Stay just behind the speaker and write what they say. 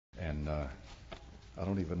And I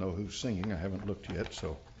don't even know who's singing. I haven't looked yet,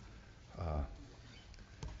 so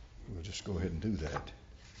we'll just go ahead and do that.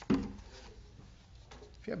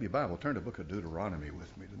 If you have your Bible, turn to the book of Deuteronomy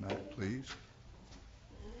with me tonight, please.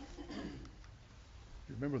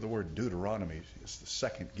 Remember the word Deuteronomy is the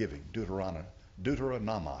second giving,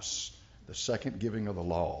 Deuteronomos, the second giving of the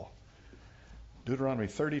law. Deuteronomy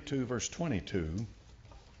 32, verse 22.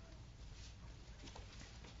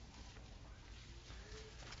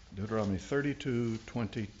 Deuteronomy 32,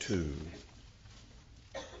 22.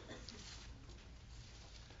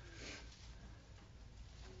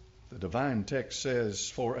 The divine text says,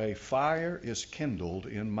 "For a fire is kindled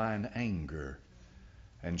in mine anger,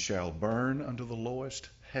 and shall burn unto the lowest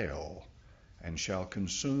hell, and shall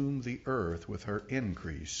consume the earth with her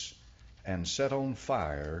increase, and set on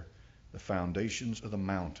fire the foundations of the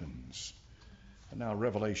mountains." And now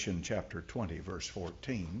Revelation chapter 20, verse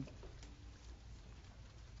 14.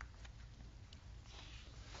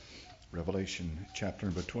 Revelation chapter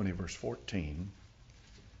number 20, verse 14.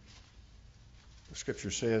 The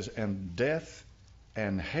scripture says, "And death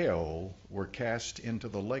and hell were cast into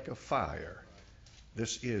the lake of fire.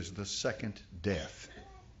 This is the second death."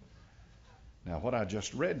 Now, what I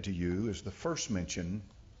just read to you is the first mention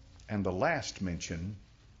and the last mention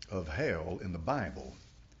of hell in the Bible.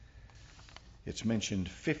 It's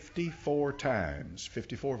mentioned 54 times,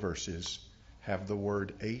 54 verses have the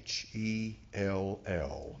word H-E-L-L.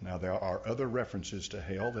 Now, there are other references to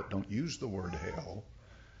hell that don't use the word hell,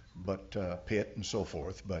 but pit and so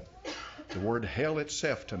forth. But the word hell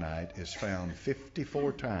itself tonight is found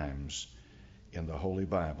 54 times in the Holy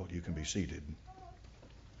Bible. You can be seated.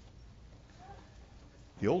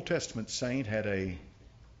 The Old Testament saint had a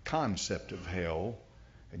concept of hell,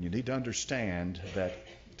 and you need to understand that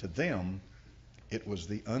to them it was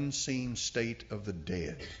the unseen state of the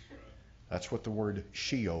dead. That's what the word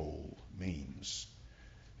Sheol means.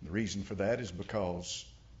 And the reason for that is because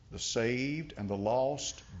the saved and the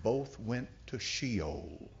lost both went to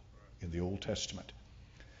Sheol in the Old Testament.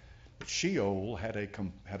 But Sheol had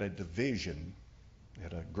a division,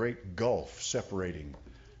 had a great gulf separating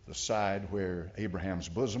the side where Abraham's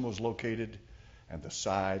bosom was located and the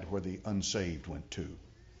side where the unsaved went to.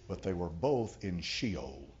 But they were both in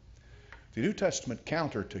Sheol. The New Testament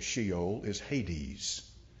counter to Sheol is Hades.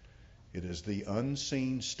 It is the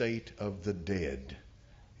unseen state of the dead.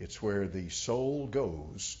 It's where the soul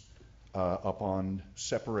goes upon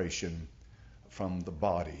separation from the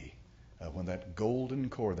body. When that golden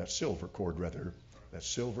cord, that silver cord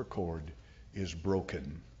is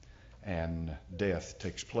broken and death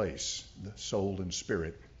takes place. The soul and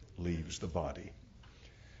spirit leaves the body.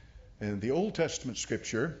 And the Old Testament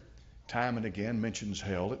scripture time and again mentions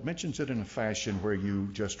hell. It mentions it in a fashion where you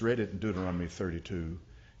just read it in Deuteronomy 32.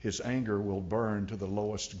 His anger will burn to the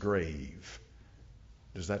lowest grave.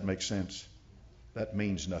 Does that make sense? That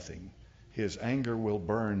means nothing. His anger will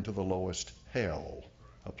burn to the lowest hell,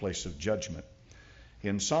 a place of judgment.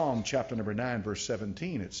 In Psalm chapter number 9, verse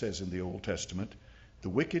 17, it says in the Old Testament, "The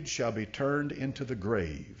wicked shall be turned into the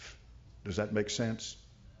grave." Does that make sense?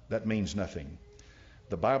 That means nothing.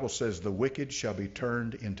 The Bible says the wicked shall be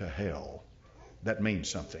turned into hell. That means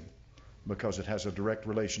something because it has a direct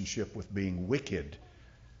relationship with being wicked.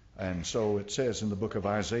 And so it says in the book of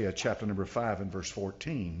Isaiah, chapter number 5 and verse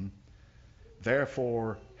 14,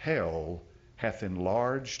 "Therefore hell hath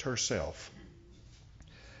enlarged herself."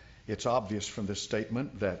 It's obvious from this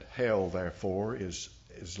statement that hell, therefore, is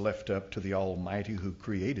left up to the Almighty who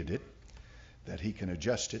created it, that he can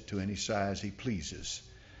adjust it to any size he pleases.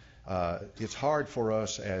 It's hard for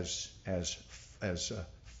us as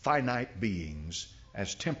finite beings,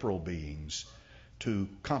 as temporal beings, to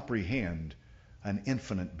comprehend an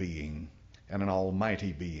infinite being and an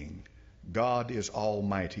almighty being. God is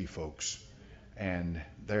almighty, folks, and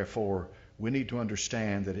therefore we need to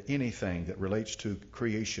understand that anything that relates to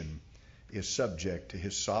creation is subject to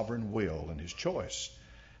his sovereign will and his choice.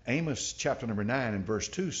 Amos chapter number 9 and verse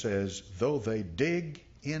 2 says, "Though they dig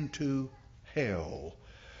into hell."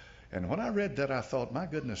 And when I read that, I thought, my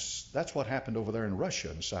goodness, that's what happened over there in Russia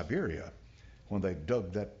and Siberia. When they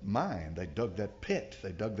dug that mine, they dug that pit,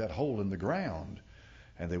 they dug that hole in the ground,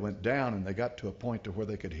 and they went down and they got to a point to where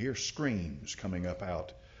they could hear screams coming up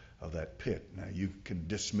out of that pit. Now, you can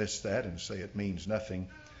dismiss that and say it means nothing,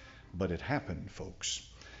 but it happened, folks.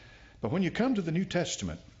 But when you come to the New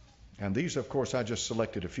Testament, and these, of course, I just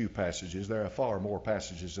selected a few passages. There are far more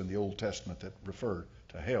passages in the Old Testament that refer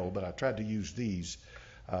to hell, but I tried to use these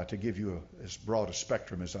to give you as broad a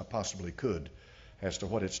spectrum as I possibly could as to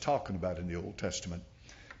what it's talking about in the Old Testament.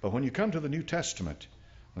 But when you come to the New Testament,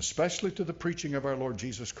 especially to the preaching of our Lord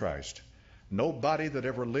Jesus Christ, Nobody that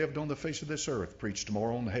ever lived on the face of this earth preached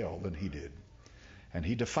more on hell than he did. And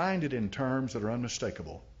he defined it in terms that are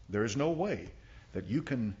unmistakable. There is no way that you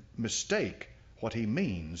can mistake what he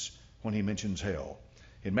means when he mentions hell.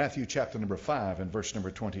 In Matthew chapter number 5 and verse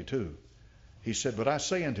number 22, he said, "But I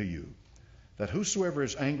say unto you, that whosoever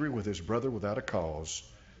is angry with his brother without a cause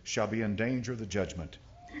shall be in danger of the judgment.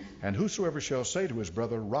 And whosoever shall say to his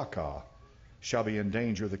brother, Raca, shall be in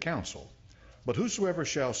danger of the council. But whosoever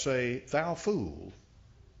shall say, Thou fool,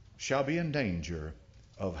 shall be in danger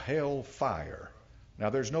of hell fire."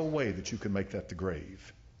 Now, there's no way that you can make that the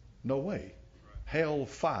grave. No way. Hell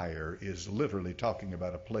fire is literally talking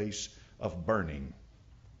about a place of burning.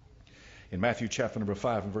 In Matthew chapter number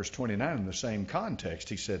 5 and verse 29, in the same context,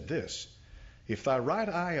 he said this, "If thy right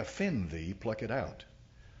eye offend thee, pluck it out,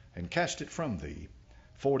 and cast it from thee.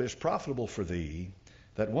 For it is profitable for thee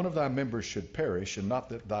that one of thy members should perish, and not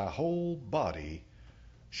that thy whole body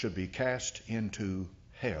should be cast into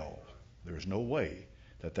hell." There is no way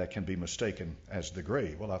that that can be mistaken as the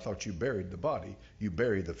grave. Well, I thought you buried the body. You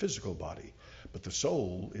buried the physical body. But the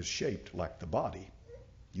soul is shaped like the body.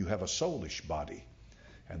 You have a soulish body.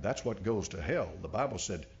 And that's what goes to hell. The Bible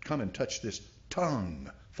said, "Come and touch this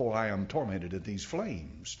tongue, for I am tormented in these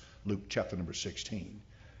flames." Luke chapter number 16.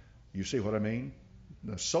 You see what I mean?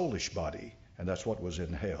 The soulish body. And that's what was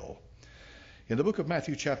in hell. In the book of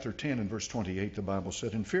Matthew chapter 10 and verse 28, the Bible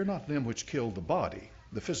said, "And fear not them which kill the body,"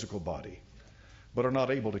 the physical body, "but are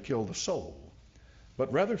not able to kill the soul.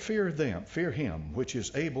 But rather fear him which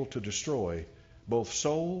is able to destroy both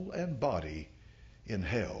soul and body in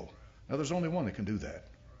hell." Now, there's only one that can do that.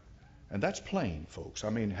 And that's plain, folks. I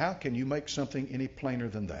mean, how can you make something any plainer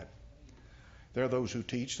than that? There are those who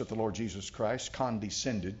teach that the Lord Jesus Christ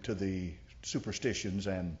condescended to the superstitions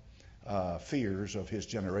and fears of his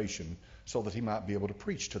generation so that he might be able to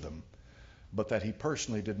preach to them, but that he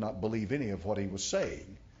personally did not believe any of what he was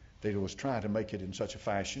saying. They was trying to make it in such a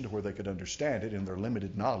fashion to where they could understand it in their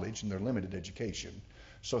limited knowledge and their limited education.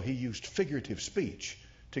 So he used figurative speech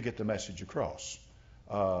to get the message across.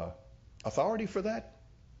 Authority for that?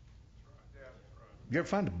 You ever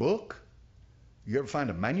find a book? You ever find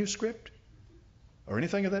a manuscript? Or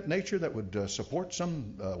anything of that nature that would support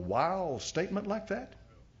some wild statement like that?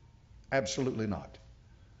 Absolutely not.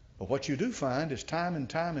 But what you do find is time and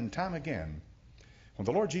time and time again, when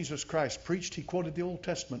the Lord Jesus Christ preached, he quoted the Old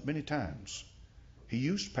Testament many times. He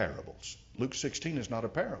used parables. Luke 16 is not a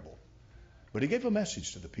parable. But he gave a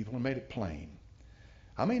message to the people and made it plain.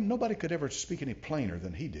 I mean, nobody could ever speak any plainer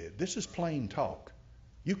than he did. This is plain talk.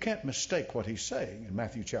 You can't mistake what he's saying in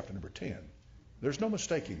Matthew chapter number 10. There's no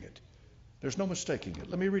mistaking it. There's no mistaking it.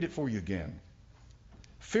 Let me read it for you again.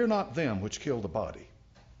 "Fear not them which kill the body,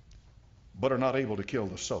 but are not able to kill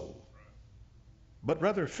the soul. But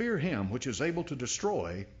rather fear him which is able to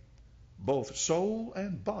destroy both soul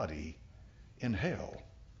and body in hell."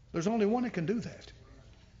 There's only one that can do that.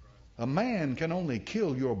 A man can only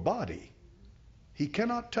kill your body. He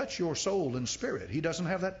cannot touch your soul and spirit. He doesn't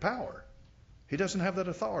have that power. He doesn't have that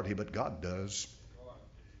authority, but God does.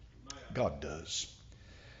 God does.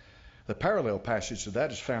 The parallel passage to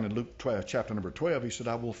that is found in Luke chapter number 12. He said,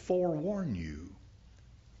 "I will forewarn you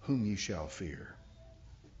whom ye shall fear.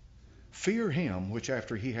 Fear him which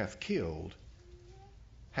after he hath killed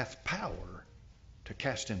hath power to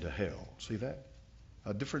cast into hell." See that?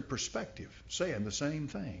 A different perspective, saying the same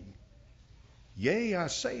thing. "Yea, I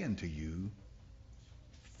say unto you,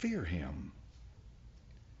 fear him."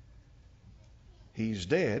 He's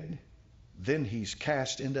dead, then he's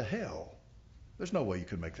cast into hell. There's no way you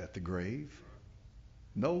could make that the grave.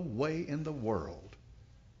 No way in the world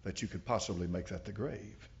that you could possibly make that the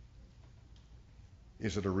grave.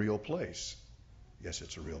 Is it a real place? Yes,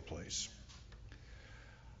 it's a real place.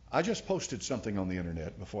 I just posted something on the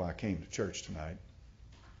internet before I came to church tonight.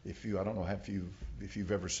 I don't know if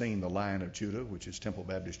you've ever seen the Lion of Judah, which is Temple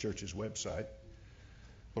Baptist Church's website.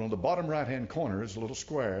 But on the bottom right-hand corner is a little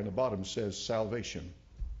square, and the bottom says salvation.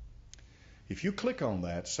 If you click on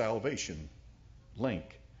that salvation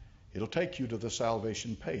link, it'll take you to the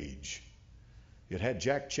salvation page. It had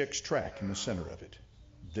Jack Chick's track in the center of it.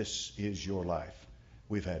 This is your life.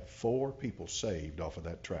 We've had 4 people saved off of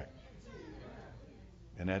that track.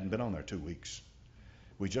 And it hadn't been on there 2 weeks.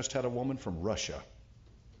 We just had a woman from Russia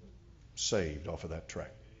saved off of that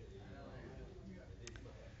track.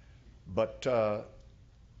 But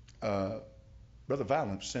Brother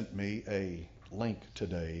Valance sent me a link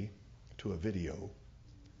today to a video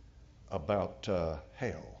about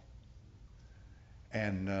hell.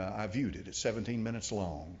 And I viewed it. It's 17 minutes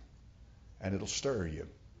long. And it'll stir you.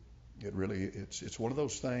 It's one of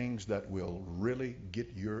those things that will really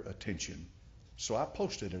get your attention. So I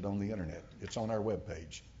posted it on the internet. It's on our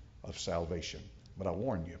webpage of salvation. But I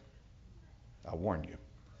warn you,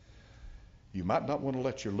 you might not want to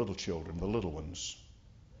let your little children, the little ones,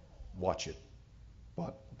 watch it.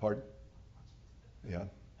 What? Pardon? Yeah.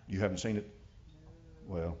 You haven't seen it?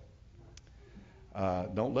 Well,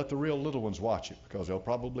 don't let the real little ones watch it because they'll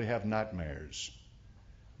probably have nightmares.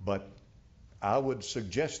 But I would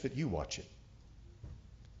suggest that you watch it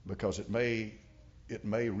because it may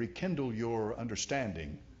rekindle your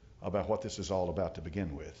understanding about what this is all about to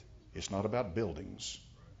begin with. It's not about buildings,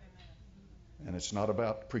 and it's not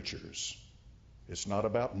about preachers. It's not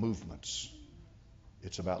about movements.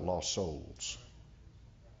 It's about lost souls.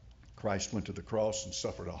 Christ went to the cross and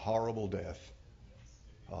suffered a horrible death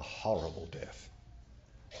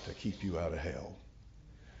to keep you out of hell.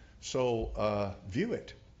 So view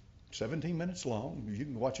it. 17 minutes long. You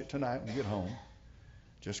can watch it tonight when you get home.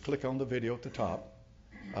 Just click on the video at the top.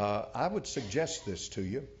 I would suggest this to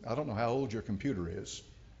you. I don't know how old your computer is,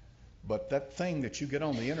 but that thing that you get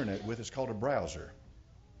on the internet with is called a browser.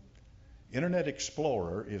 Internet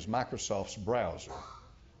Explorer is Microsoft's browser.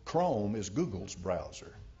 Chrome is Google's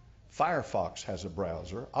browser. Firefox has a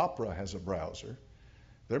browser. Opera has a browser.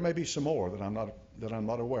 There may be some more that I'm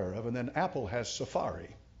not aware of. And then Apple has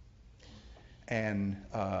Safari. And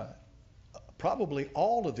probably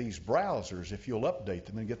all of these browsers, if you'll update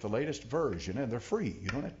them and get the latest version, and they're free. You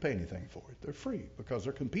don't have to pay anything for it. They're free because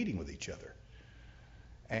they're competing with each other.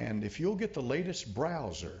 And if you'll get the latest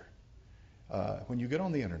browser, when you get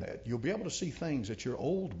on the internet, you'll be able to see things that your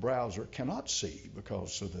old browser cannot see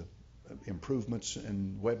because of the improvements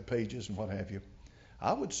in web pages and what have you.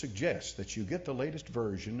 I would suggest that you get the latest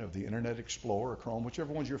version of the Internet Explorer or Chrome,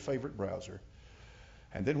 whichever one's your favorite browser.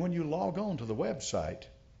 And then when you log on to the website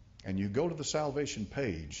and you go to the salvation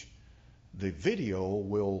page, the video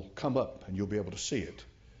will come up and you'll be able to see it.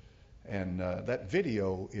 And that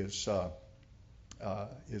video it'll stir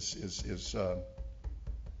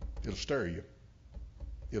you.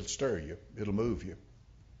 It'll stir you. It'll move you.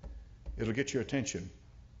 It'll get your attention.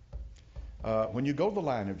 When you go to the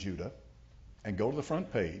Lion of Judah and go to the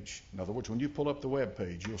front page, in other words, when you pull up the web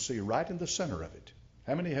page, you'll see right in the center of it.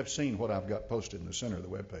 How many have seen what I've got posted in the center of the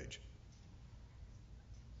web page?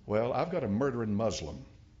 Well, I've got a murdering Muslim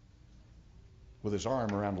with his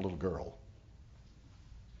arm around a little girl.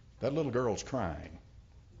 That little girl's crying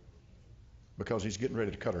because he's getting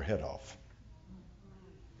ready to cut her head off.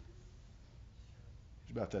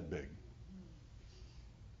 It's about that big.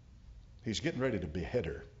 He's getting ready to behead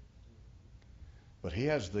her. But he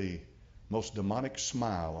has the most demonic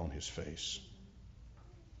smile on his face.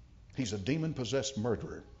 He's a demon-possessed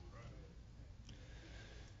murderer.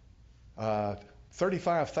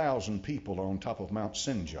 35,000 people are on top of Mount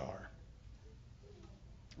Sinjar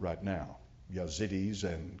right now. Yazidis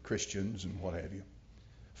and Christians and what have you.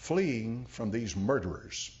 Fleeing from these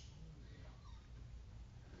murderers.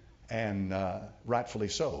 And rightfully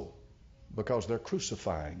so, because they're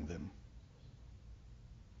crucifying them.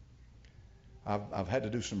 I've had to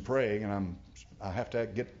do some praying, and I have to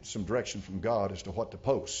get some direction from God as to what to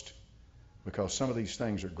post, because some of these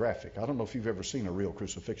things are graphic. I don't know if you've ever seen a real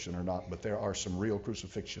crucifixion or not, but there are some real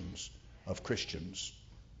crucifixions of Christians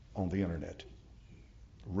on the internet.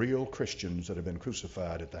 Real Christians that have been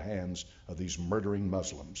crucified at the hands of these murdering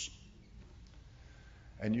Muslims.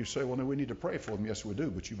 And you say, well, no, we need to pray for them. Yes, we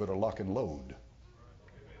do, but you better lock and load.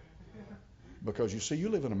 Because you see, you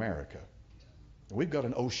live in America. We've got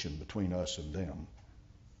an ocean between us and them.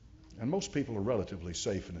 And most people are relatively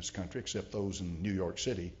safe in this country, except those in New York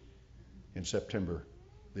City in September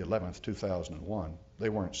the 11th, 2001. They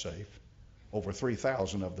weren't safe. Over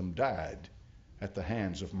 3,000 of them died at the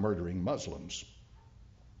hands of murdering Muslims.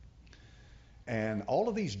 And all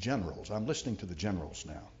of these generals, I'm listening to the generals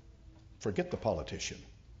now. Forget the politician.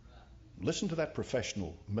 Listen to that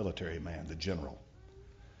professional military man, the general.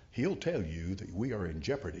 He'll tell you that we are in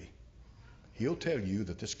jeopardy. He'll tell you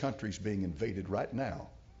that this country is being invaded right now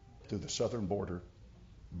through the southern border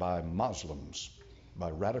by Muslims,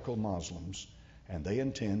 by radical Muslims, and they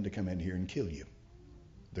intend to come in here and kill you.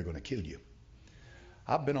 They're going to kill you.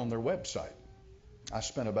 I've been on their website. I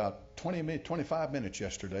spent about 25 minutes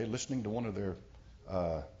yesterday listening to one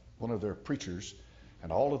of their preachers,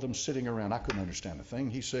 and all of them sitting around. I couldn't understand a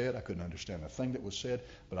thing he said. I couldn't understand a thing that was said,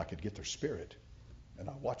 but I could get their spirit, and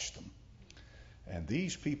I watched them. And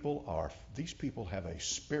these people have a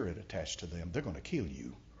spirit attached to them. They're going to kill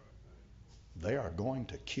you. They are going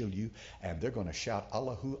to kill you, and they're going to shout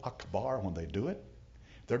Allahu Akbar when they do it.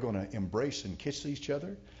 They're going to embrace and kiss each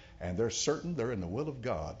other, and they're certain they're in the will of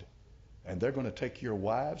God And they're going to take your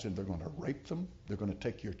wives and they're going to rape them. They're going to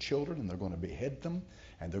take your children and they're going to behead them.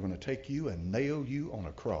 And they're going to take you and nail you on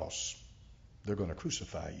a cross. They're going to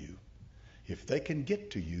crucify you. If they can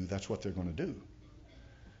get to you, that's what they're going to do.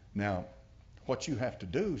 Now, what you have to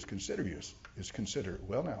do is consider,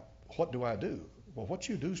 well, now, what do I do? Well, what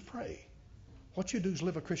you do is pray. What you do is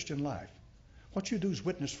live a Christian life. What you do is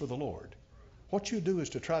witness for the Lord. What you do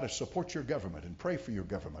is to try to support your government and pray for your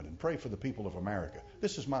government and pray for the people of America.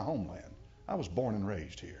 This is my homeland. I was born and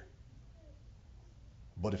raised here.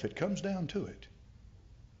 But if it comes down to it,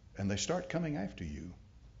 and they start coming after you,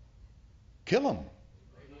 kill them.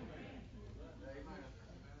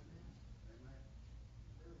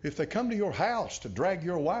 If they come to your house to drag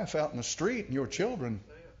your wife out in the street and your children,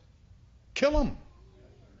 kill them.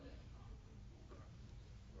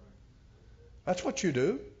 That's what you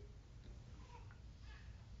do.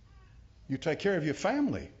 You take care of your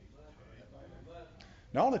family.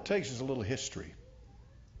 Now, all it takes is a little history.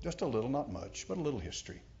 Just a little, not much, but a little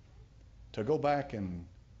history. To go back and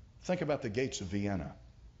think about the gates of Vienna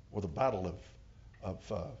or the Battle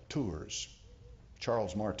of Tours,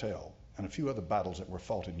 Charles Martel, and a few other battles that were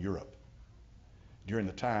fought in Europe during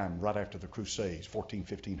the time right after the Crusades,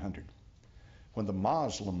 1500, when the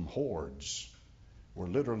Muslim hordes were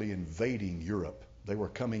literally invading Europe. They were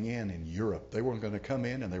coming in Europe. They weren't going to come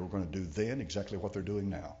in and they were going to do then exactly what they're doing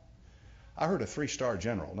now. I heard a 3-star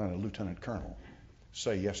general and a lieutenant colonel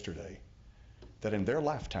say yesterday that in their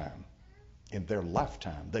lifetime,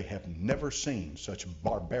 they have never seen such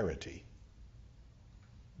barbarity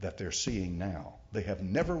that they're seeing now. They have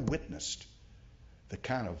never witnessed the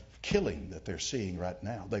kind of killing that they're seeing right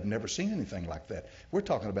now. They've never seen anything like that. We're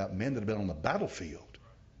talking about men that have been on the battlefield.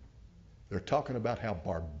 They're talking about how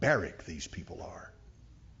barbaric these people are.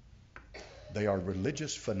 They are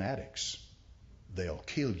religious fanatics. They'll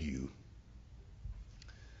kill you.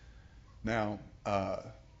 Now,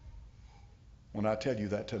 when I tell you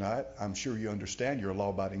that tonight, I'm sure you understand you're a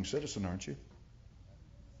law-abiding citizen, aren't you?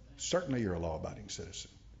 Certainly you're a law-abiding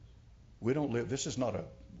citizen. We don't live, this is not a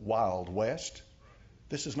Wild West.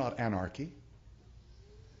 This is not anarchy.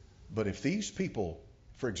 But if these people,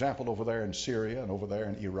 for example, over there in Syria and over there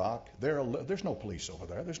in Iraq, there's no police over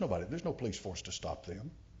there. There's no police force to stop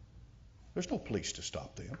them. There's no police to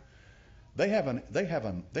stop them. They have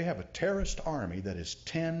a terrorist army that is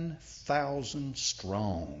 10,000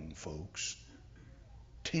 strong, folks.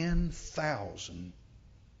 10,000.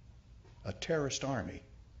 A terrorist army.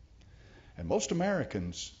 And most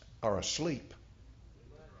Americans are asleep.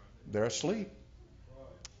 They're asleep.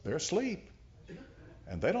 They're asleep.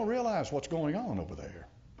 And they don't realize what's going on over there.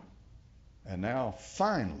 And now,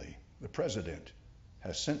 finally, the president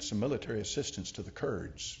has sent some military assistance to the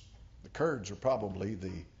Kurds. The Kurds are probably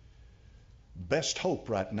the best hope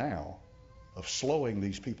right now of slowing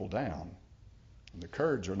these people down. And the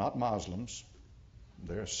Kurds are not Muslims.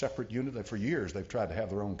 They're a separate unit. For years, they've tried to have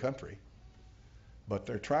their own country. But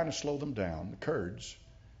they're trying to slow them down, the Kurds.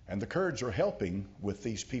 And the Kurds are helping with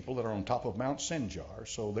these people that are on top of Mount Sinjar.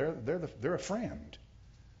 So they're a friend.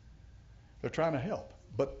 They're trying to help.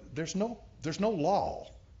 But there's no law.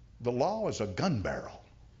 The law is a gun barrel.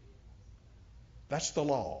 That's the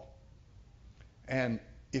law. And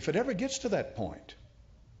if it ever gets to that point,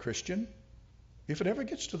 Christian, if it ever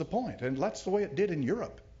gets to the point, and that's the way it did in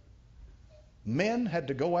Europe, men had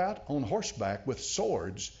to go out on horseback with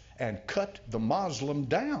swords and cut the Muslim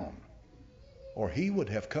down, or he would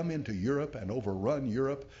have come into Europe and overrun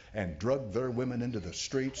Europe and drug their women into the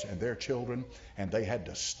streets and their children, and they had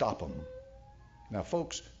to stop them. Now,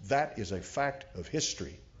 folks, that is a fact of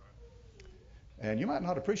history. And you might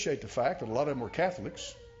not appreciate the fact that a lot of them were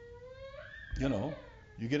Catholics. You know,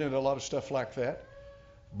 you get into a lot of stuff like that,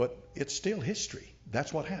 but it's still history.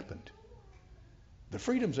 That's what happened. The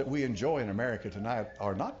freedoms that we enjoy in America tonight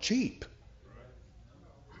are not cheap.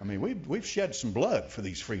 I mean, we've shed some blood for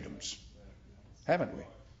these freedoms, haven't we?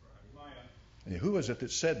 And who is it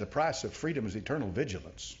that said the price of freedom is eternal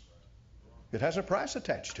vigilance? It has a price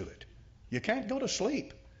attached to it. You can't go to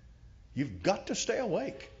sleep. You've got to stay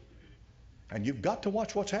awake. And you've got to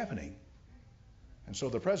watch what's happening. And so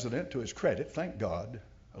the president, to his credit, thank God,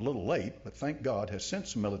 a little late, but thank God, has sent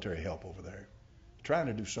some military help over there, trying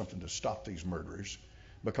to do something to stop these murderers,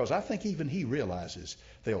 because I think even he realizes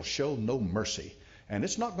they'll show no mercy. And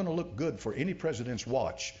it's not going to look good for any president's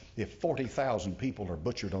watch if 40,000 people are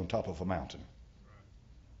butchered on top of a mountain.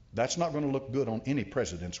 That's not going to look good on any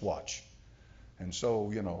president's watch. And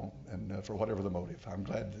so, you know, and for whatever the motive, I'm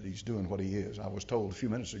glad that he's doing what he is. I was told a few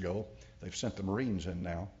minutes ago they've sent the Marines in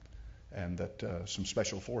now, and that some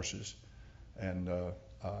special forces, and the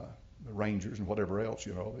Rangers and whatever else,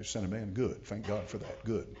 they sent them in. Good. Thank God for that.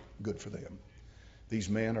 Good for them. These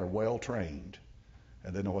men are well trained,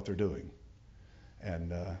 and they know what they're doing.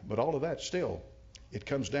 But all of that still, it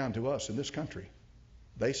comes down to us in this country.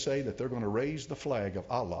 They say that they're going to raise the flag of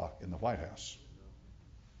Allah in the White House.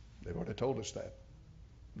 They've already told us that.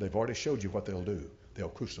 They've already showed you what they'll do. They'll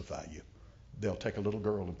crucify you. They'll take a little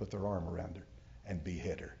girl and put their arm around her and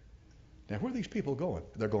behead her. Now, where are these people going?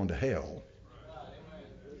 They're going to hell.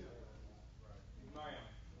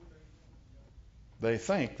 They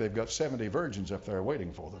think they've got 70 virgins up there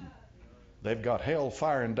waiting for them. They've got hell,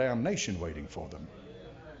 fire, and damnation waiting for them.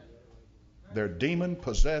 They're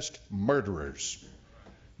demon-possessed murderers.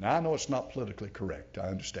 Now, I know it's not politically correct. I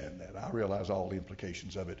understand that. I realize all the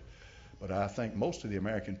implications of it. But I think most of the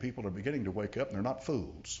American people are beginning to wake up, and they're not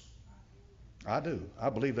fools. I do.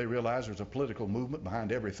 I believe they realize there's a political movement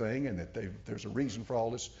behind everything, and that there's a reason for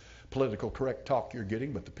all this political correct talk you're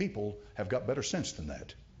getting, but the people have got better sense than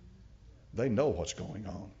that. They know what's going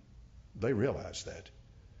on. They realize that.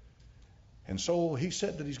 And so he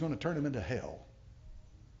said that he's going to turn them into hell.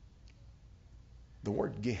 The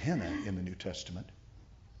word Gehenna in the New Testament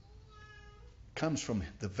comes from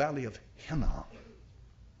the valley of Hinnom.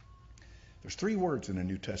 There's 3 words in the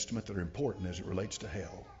New Testament that are important as it relates to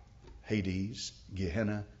hell: Hades,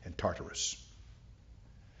 Gehenna, and Tartarus.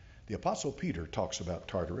 The Apostle Peter talks about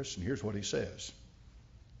Tartarus, and here's what he says.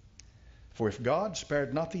 For if God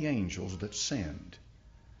spared not the angels that sinned,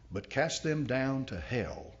 but cast them down to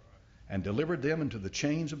hell, and delivered them into the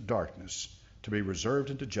chains of darkness to be reserved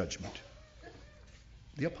unto judgment.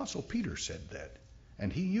 The Apostle Peter said that,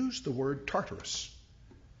 and he used the word Tartarus.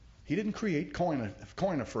 He didn't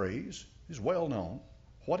coin a phrase. It's well known.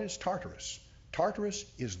 What is Tartarus? Tartarus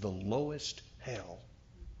is the lowest hell.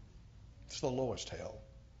 It's the lowest hell.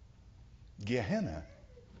 Gehenna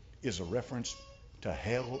is a reference to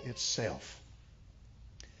hell itself.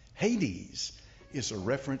 Hades is a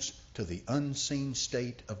reference to the unseen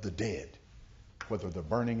state of the dead, whether they're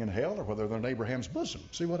burning in hell or whether they're in Abraham's bosom.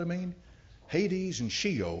 See what I mean? Hades and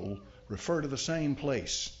Sheol refer to the same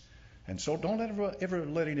place. And so don't ever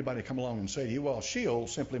let anybody come along and say to you, well, Sheol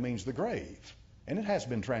simply means the grave. And it has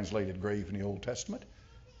been translated grave in the Old Testament.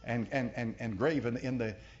 And grave in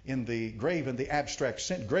the grave in the abstract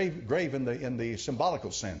sense, grave in the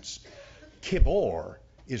symbolical sense. Kibor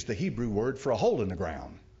is the Hebrew word for a hole in the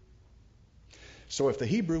ground. So if the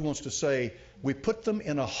Hebrew wants to say, we put them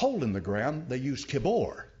in a hole in the ground, they use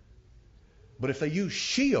kibor. But if they use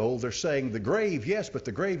Sheol, they're saying the grave, yes, but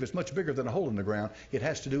the grave is much bigger than a hole in the ground. It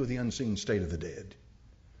has to do with the unseen state of the dead.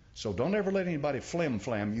 So don't ever let anybody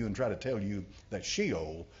flim-flam you and try to tell you that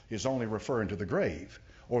Sheol is only referring to the grave,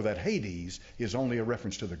 or that Hades is only a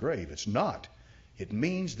reference to the grave. It's not. It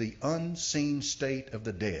means the unseen state of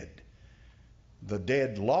the dead. The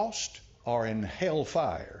dead lost are in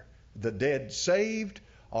hellfire. The dead saved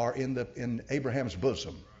are in Abraham's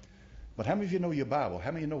bosom. But how many of you know your Bible?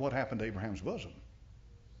 How many of you know what happened to Abraham's bosom?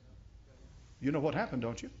 You know what happened,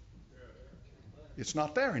 don't you? It's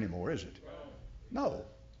not there anymore, is it? No.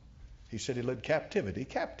 He said he led captivity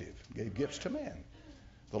captive, gave gifts to men.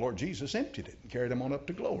 The Lord Jesus emptied it and carried them on up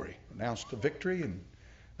to glory, announced the victory, and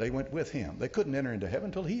they went with him. They couldn't enter into heaven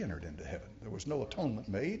until he entered into heaven. There was no atonement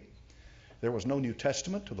made. There was no New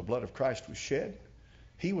Testament till the blood of Christ was shed.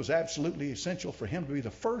 He was absolutely essential for him to be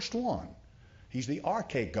the first one. He's the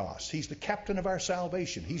archegos. He's the captain of our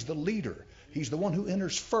salvation. He's the leader. He's the one who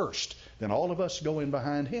enters first. Then all of us go in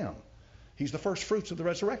behind him. He's the first fruits of the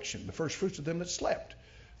resurrection, the first fruits of them that slept.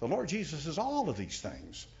 The Lord Jesus is all of these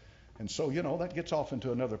things. And so, that gets off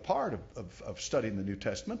into another part of studying the New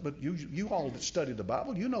Testament. But you all that study the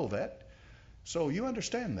Bible, you know that. So you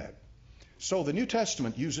understand that. So the New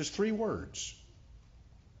Testament uses 3 words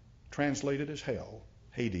translated as hell: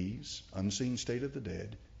 Hades, unseen state of the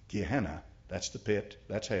dead; Gehenna, that's the pit,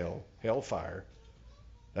 that's hell, hellfire.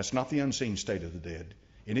 That's not the unseen state of the dead.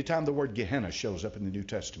 Anytime the word Gehenna shows up in the New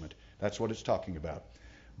Testament, that's what it's talking about.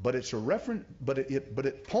 But it's a reference, but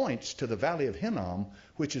it points to the valley of Hinnom,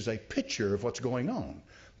 which is a picture of what's going on.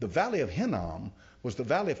 The valley of Hinnom was the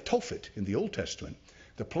valley of Tophet in the Old Testament,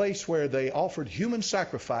 the place where they offered human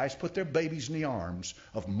sacrifice, put their babies in the arms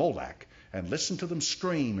of Moloch, and listened to them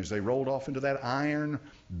scream as they rolled off into that iron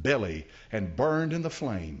belly and burned in the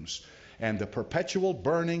flames. And the perpetual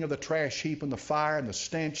burning of the trash heap and the fire and the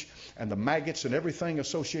stench and the maggots and everything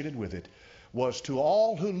associated with it was to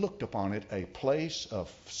all who looked upon it a place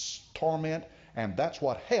of torment, and that's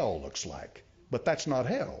what hell looks like. But that's not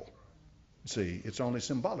hell. See, it's only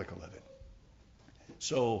symbolical of it.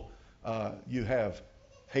 So you have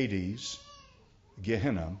Hades,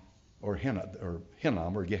 Gehenna, or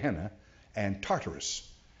Hinnom, or Gehenna, and Tartarus.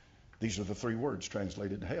 These are the three words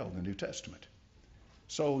translated to hell in the New Testament.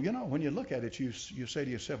 So, when you look at it, you say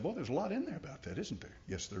to yourself, well, there's a lot in there about that, isn't there?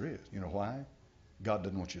 Yes, there is. You know why? God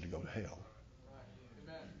doesn't want you to go to hell.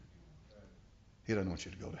 He doesn't want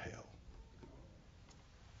you to go to hell.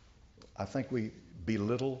 I think we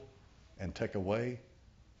belittle and take away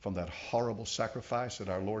from that horrible sacrifice that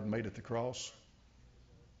our Lord made at the cross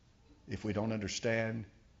if we don't understand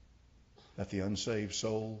that the unsaved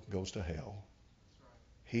soul goes to hell.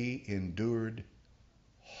 He endured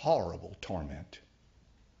horrible torment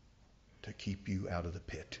to keep you out of the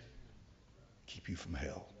pit, keep you from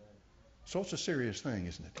hell. So it's a serious thing,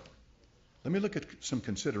 isn't it? Let me look at some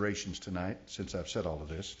considerations tonight, since I've said all of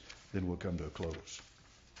this, then we'll come to a close.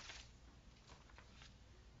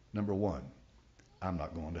 Number one, I'm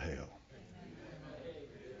not going to hell.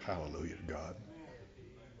 Hallelujah to God.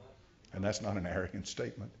 And that's not an arrogant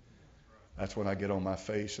statement. That's when I get on my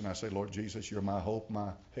face and I say, Lord Jesus, you're my hope, my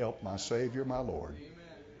help, my Savior, my Lord.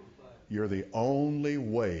 You're the only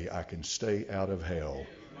way I can stay out of hell.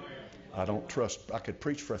 I don't trust. I could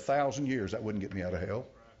preach for 1,000 years. That wouldn't get me out of hell.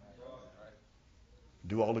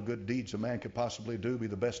 Do all the good deeds a man could possibly do, be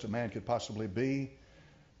the best a man could possibly be,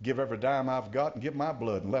 give every dime I've got and give my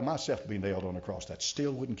blood and let myself be nailed on the cross. That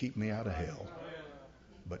still wouldn't keep me out of hell.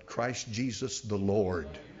 But Christ Jesus the Lord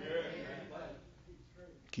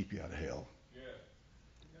keep you out of hell.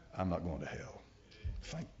 I'm not going to hell.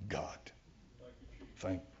 Thank God.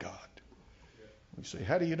 Thank God. We say,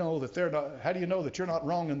 how do you know that how do you know that you're not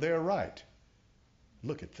wrong and they're right?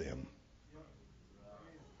 Look at them.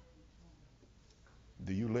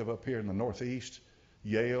 Do you live up here in the Northeast?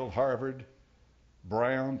 Yale, Harvard,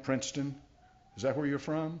 Brown, Princeton? Is that where you're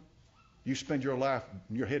from? You spend your life,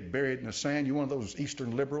 your head buried in the sand. You're one of those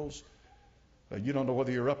Eastern liberals. You don't know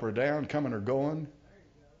whether you're up or down, coming or going.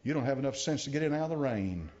 You don't have enough sense to get in out of the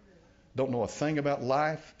rain. Don't know a thing about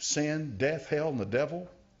life, sin, death, hell, and the devil.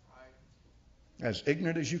 As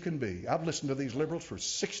ignorant as you can be. I've listened to these liberals for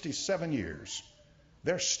 67 years.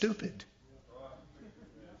 They're stupid.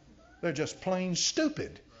 They're just plain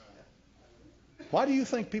stupid. Why do you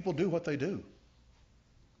think people do what they do?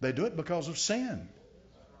 They do it because of sin.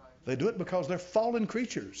 They do it because they're fallen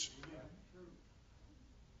creatures.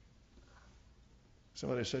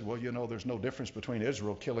 Somebody said, well, there's no difference between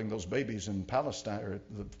Israel killing those babies in Palestine, or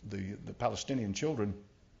the Palestinian children,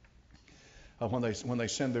 when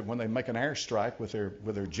they make an airstrike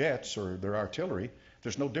with their jets or their artillery.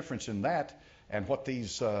 There's no difference in that and what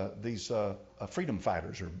these freedom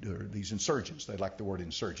fighters or these insurgents, they like the word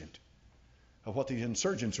insurgent, of what these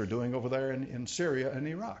insurgents are doing over there in Syria and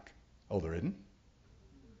Iraq. Oh, there isn't.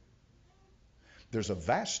 There's a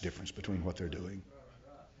vast difference between what they're doing.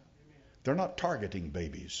 They're not targeting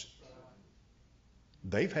babies.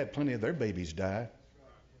 They've had plenty of their babies die.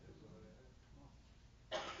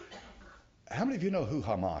 How many of you know who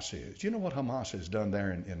Hamas is? Do you know what Hamas has done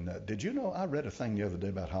there? Did you know, I read a thing the other day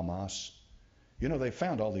about Hamas. They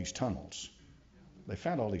found all these tunnels.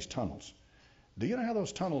 Do you know how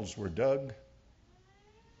those tunnels were dug?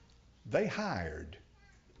 They hired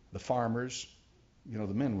the farmers, the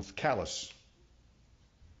men with callus.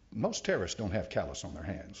 Most terrorists don't have callus on their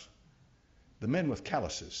hands. The men with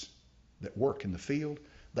calluses that work in the field,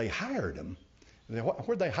 they hired them.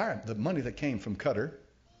 Where'd they hire them? The money that came from Qatar,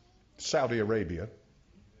 Saudi Arabia,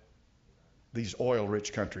 these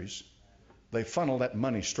oil-rich countries, they funnel that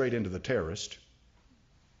money straight into the terrorist,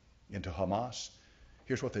 into Hamas.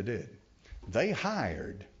 Here's what they did. They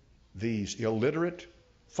hired these illiterate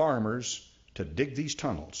farmers to dig these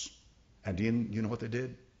tunnels. And you know what they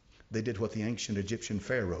did? They did what the ancient Egyptian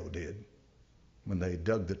Pharaoh did. When they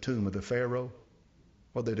dug the tomb of the Pharaoh,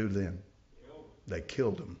 what did they do then? They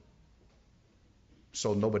killed him.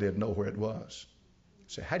 So nobody would know where it was.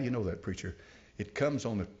 Say, how do you know that, preacher? It comes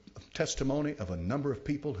on the testimony of a number of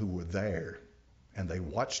people who were there, and they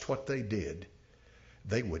watched what they did.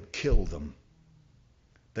 They would kill them.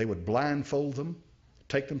 They would blindfold them,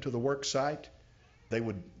 take them to the work site. They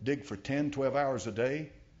would dig for 10, 12 hours a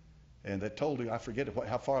day. And they told you, I forget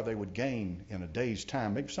how far they would gain in a day's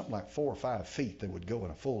time, maybe something like 4 or 5 feet they would go in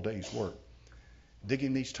a full day's work,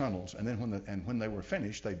 digging these tunnels. And then when they were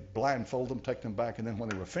finished, they'd blindfold them, take them back, and then when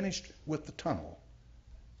they were finished with the tunnel,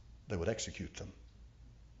 they would execute them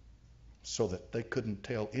so that they couldn't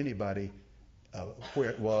tell anybody where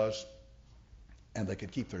it was, and they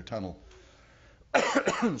could keep their tunnel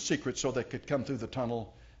secret so they could come through the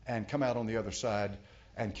tunnel and come out on the other side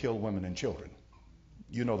and kill women and children.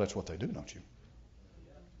 You know that's what they do, don't you?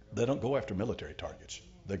 They don't go after military targets.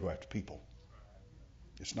 They go after people.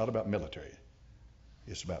 It's not about military.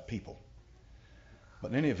 It's about people.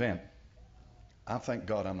 But in any event, I thank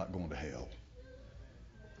God I'm not going to hell.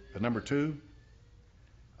 But number two,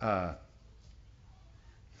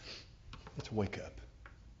 it's wake up.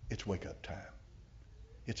 It's wake up time.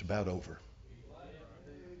 It's about over.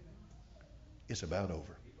 It's about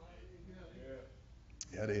over.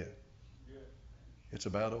 Yeah, it is. It's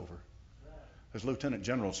about over. As Lieutenant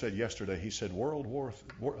General said yesterday, he said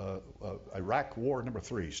Iraq War number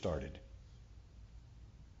 3 started.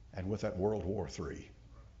 And with that World War III,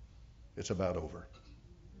 it's about over.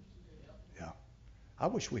 Yeah. I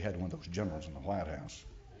wish we had one of those generals in the White House.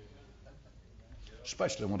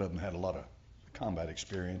 Especially one of them had a lot of combat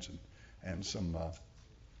experience and some,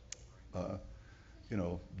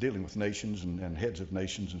 dealing with nations and heads of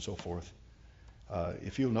nations and so forth.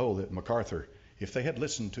 If you know that MacArthur, if they had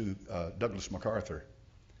listened to Douglas MacArthur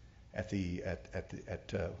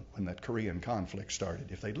when that Korean conflict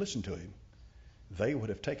started, if they'd listened to him, they would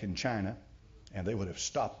have taken China and they would have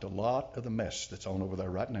stopped a lot of the mess that's on over there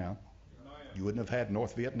right now. You wouldn't have had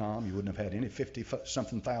North Vietnam. You wouldn't have had any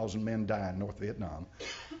 50-something thousand men die in North Vietnam.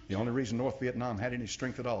 The only reason North Vietnam had any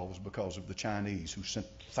strength at all was because of the Chinese, who sent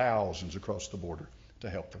thousands across the border to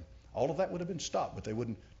help them. All of that would have been stopped, but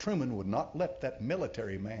Truman would not let that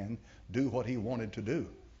military man do what he wanted to do.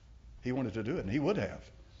 He wanted to do it, and he would have.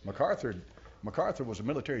 MacArthur was a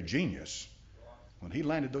military genius. When he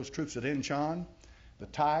landed those troops at Incheon, the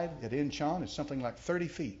tide at Incheon is something like 30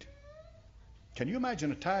 feet. Can you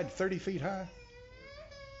imagine a tide 30 feet high?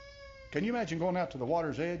 Can you imagine going out to the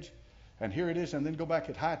water's edge, and here it is, and then go back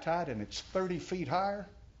at high tide, and it's 30 feet higher?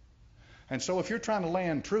 And so if you're trying to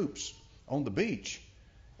land troops on the beach,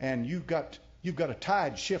 and you've got a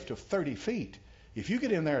tide shift of 30 feet, if you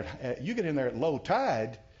get in there at low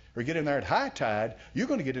tide, or get in there at high tide, you're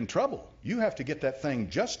going to get in trouble. You have to get that thing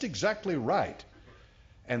just exactly right.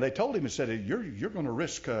 And they told him and said, you're going to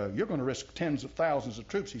risk tens of thousands of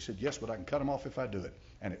troops. He said, yes, but I can cut them off if I do it.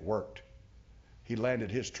 And it worked. He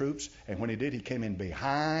landed his troops, and when he did, he came in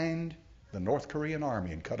behind the North Korean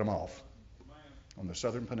army and cut them off on the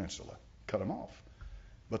southern peninsula. Cut them off.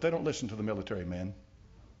 But they don't listen to the military men.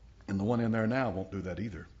 And the one in there now won't do that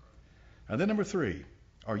either. And then number 3,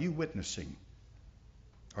 are you witnessing?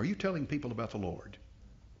 Are you telling people about the Lord?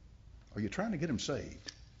 Are you trying to get them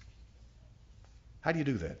saved? How do you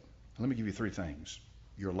do that? Let me give you 3 things.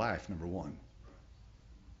 Your life, number 1.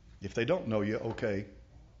 If they don't know you, okay,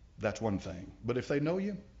 that's one thing. But if they know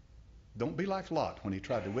you, don't be like Lot when he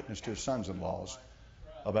tried to witness to his sons-in-laws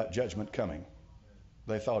about judgment coming.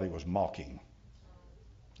 They thought he was mocking.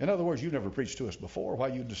 In other words, you never preached to us before. Why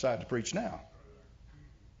you decide to preach now?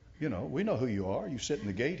 You know, we know who you are. You sit in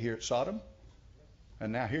the gate here at Sodom,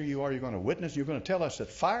 and now here you are. You're going to witness. You're going to tell us that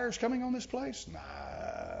fire's coming on this place? Nah,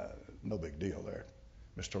 no big deal there.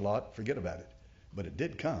 Mr. Lot, forget about it. But it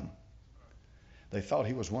did come. They thought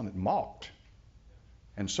he was one that mocked.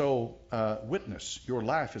 And so, witness. Your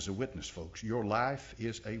life is a witness, folks. Your life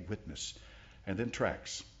is a witness. And then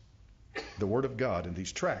tracts. The Word of God in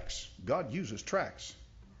these tracts. God uses tracts.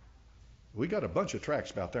 We got a bunch of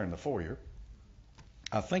tracts out there in the foyer.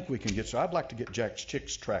 I think we can get, so I'd like to get Jack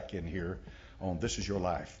Chick's tract in here on This Is Your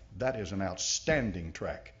Life. That is an outstanding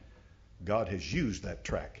tract. God has used that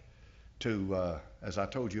tract to, as I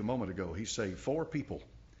told you a moment ago, he saved 4 people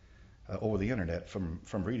over the internet from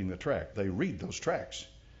reading the tract. They read those tracts,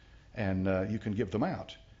 and you can give them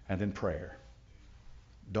out. And then prayer.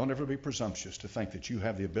 Don't ever be presumptuous to think that you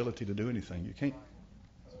have the ability to do anything. You can't.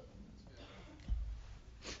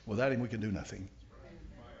 Without him, we can do nothing.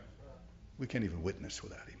 We can't even witness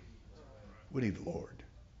without him. We need the Lord.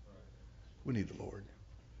 We need the Lord.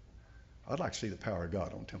 I'd like to see the power of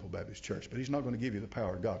God on Temple Baptist Church, but he's not going to give you the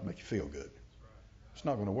power of God to make you feel good. It's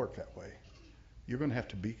not going to work that way. You're going to have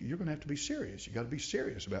to be serious. You've got to be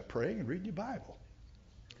serious about praying and reading your Bible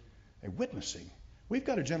and witnessing. We've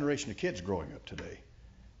got a generation of kids growing up today.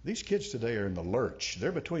 These kids today are in the lurch.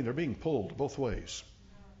 They're being pulled both ways.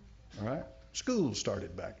 All right? School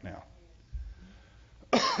started back now.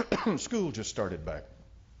 School just started back.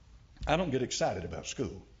 I don't get excited about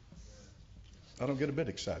school. I don't get a bit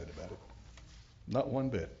excited about it. Not one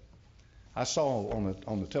bit. I saw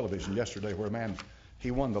on the television yesterday where a man,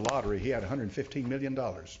 he won the lottery. He had $115 million.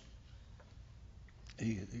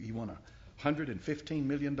 He won $115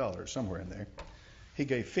 million somewhere in there. He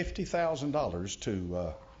gave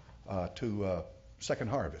 $50,000 to Second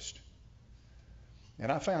Harvest.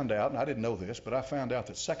 And I found out, and I didn't know this, but I found out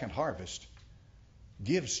that Second Harvest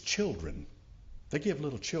gives children, they give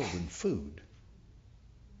little children food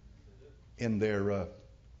in their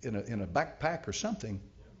in a backpack or something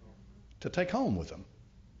to take home with them.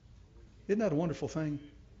 Isn't that a wonderful thing?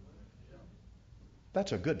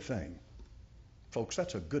 That's a good thing. Folks,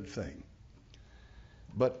 that's a good thing.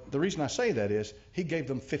 But the reason I say that is he gave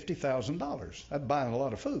them $50,000. That'd buy a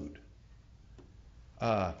lot of food.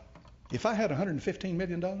 If I had $115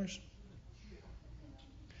 million,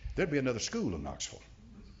 there'd be another school in Knoxville.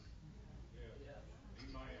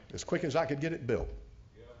 As quick as I could get it built.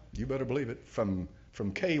 You better believe it. From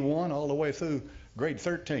K1 all the way through grade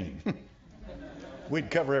 13.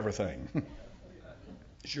 We'd cover everything.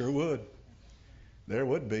 Sure would.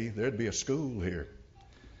 There'd be a school here.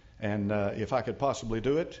 And if I could possibly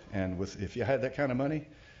do it, and if you had that kind of money,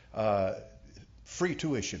 free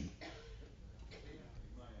tuition.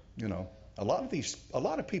 You know, a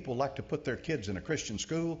lot of people like to put their kids in a Christian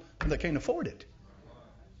school and they can't afford it.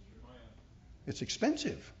 It's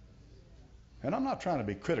expensive. And I'm not trying to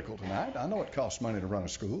be critical tonight. I know it costs money to run a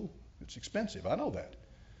school. It's expensive. I know that.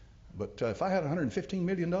 But if I had $115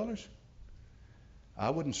 million, I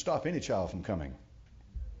wouldn't stop any child from coming.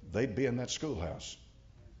 They'd be in that schoolhouse.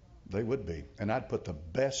 They would be. And I'd put the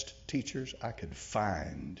best teachers I could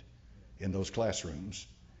find in those classrooms.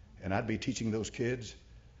 And I'd be teaching those kids.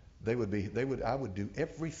 I would do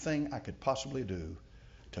everything I could possibly do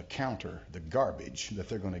to counter the garbage that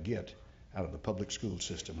they're going to get out of the public school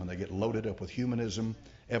system when they get loaded up with humanism,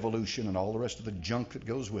 evolution, and all the rest of the junk that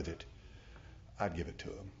goes with it. I'd give it to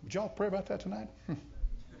them. Would y'all pray about that tonight?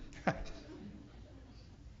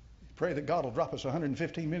 Pray that God will drop us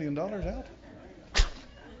 $115 million out.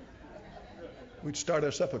 We'd start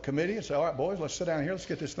us up a committee and say, all right, boys, let's sit down here. Let's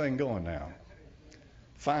get this thing going now.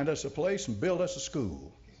 Find us a place and build us a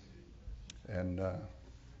school. And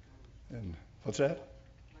what's that?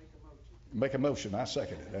 Make a motion. I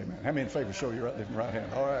second it. Amen. How many in favor? Show your right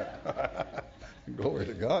hand. All right. Glory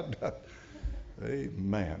to God.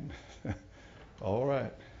 Amen. All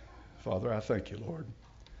right. Father, I thank you, Lord.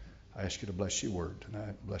 I ask you to bless your word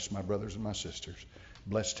tonight. Bless my brothers and my sisters.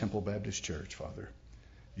 Bless Temple Baptist Church, Father.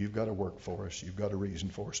 You've got to work for us. You've got a reason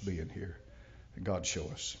for us being here. And God, show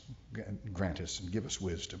us, grant us, and give us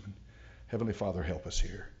wisdom. And Heavenly Father, help us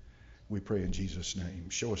here. We pray in Jesus' name.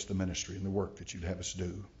 Show us the ministry and the work that you'd have us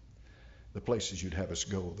do, the places you'd have us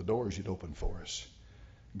go, the doors you'd open for us.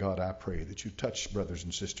 God, I pray that you touch brothers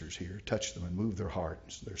and sisters here. Touch them and move their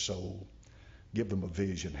hearts, their soul. Give them a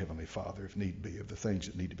vision, Heavenly Father, if need be, of the things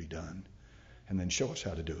that need to be done. And then show us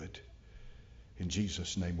how to do it. In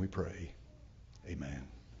Jesus' name we pray. Amen.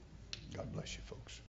 God bless you, folks.